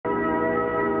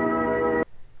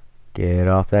Get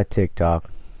off that TikTok.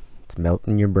 It's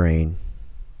melting your brain.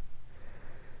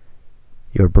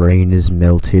 Your brain is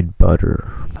melted butter.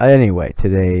 Anyway,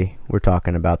 today we're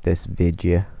talking about this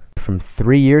video from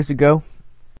 3 years ago.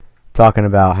 Talking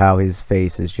about how his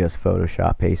face is just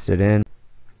Photoshop pasted in.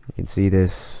 You can see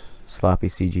this sloppy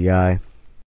CGI.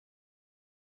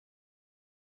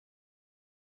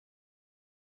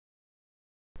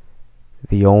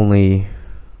 The only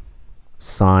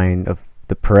sign of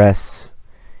the press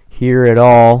here at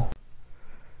all.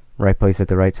 Right place at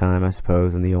the right time, I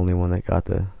suppose, and the only one that got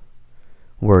the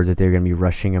word that they're going to be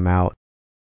rushing him out.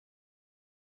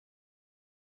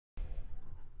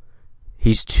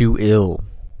 He's too ill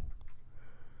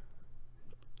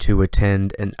to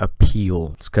attend an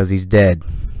appeal. It's because he's dead.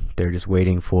 They're just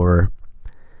waiting for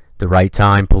the right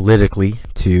time politically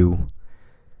to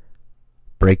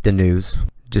break the news.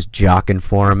 Just jockeying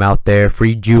for him out there.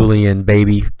 Free Julian,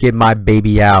 baby. Get my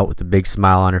baby out, with a big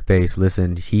smile on her face.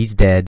 Listen, he's dead.